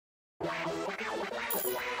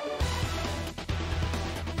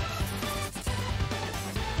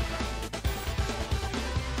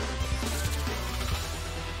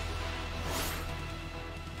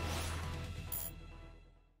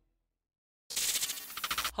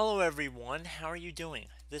Hello everyone, how are you doing?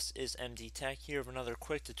 This is MD Tech here with another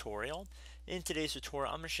quick tutorial. In today's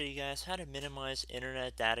tutorial, I'm going to show you guys how to minimize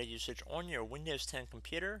internet data usage on your Windows 10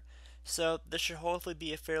 computer. So this should hopefully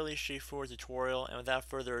be a fairly straightforward tutorial, and without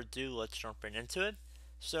further ado, let's jump right into it.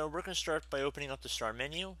 So we're going to start by opening up the Start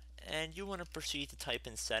menu, and you want to proceed to type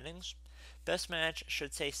in Settings. Best match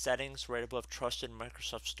should say Settings right above Trusted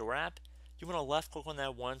Microsoft Store app. You want to left click on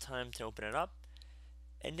that one time to open it up.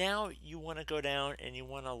 And now you want to go down and you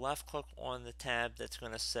want to left click on the tab that's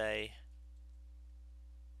going to say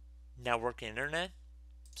Network Internet.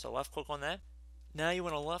 So left click on that. Now you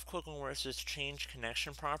want to left click on where it says Change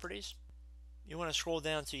Connection Properties. You want to scroll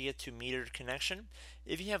down until you get to Metered Connection.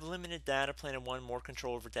 If you have limited data plan and want more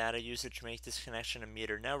control over data usage, make this connection a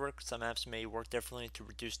metered network. Some apps may work differently to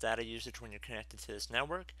reduce data usage when you're connected to this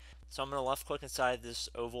network. So I'm going to left click inside this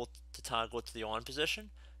oval to toggle it to the on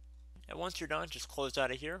position. And once you're done, just close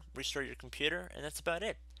out of here, restart your computer, and that's about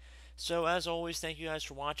it. So as always, thank you guys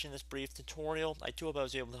for watching this brief tutorial. I do hope I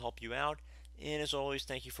was able to help you out. And as always,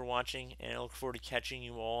 thank you for watching, and I look forward to catching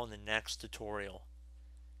you all in the next tutorial.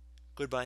 Goodbye.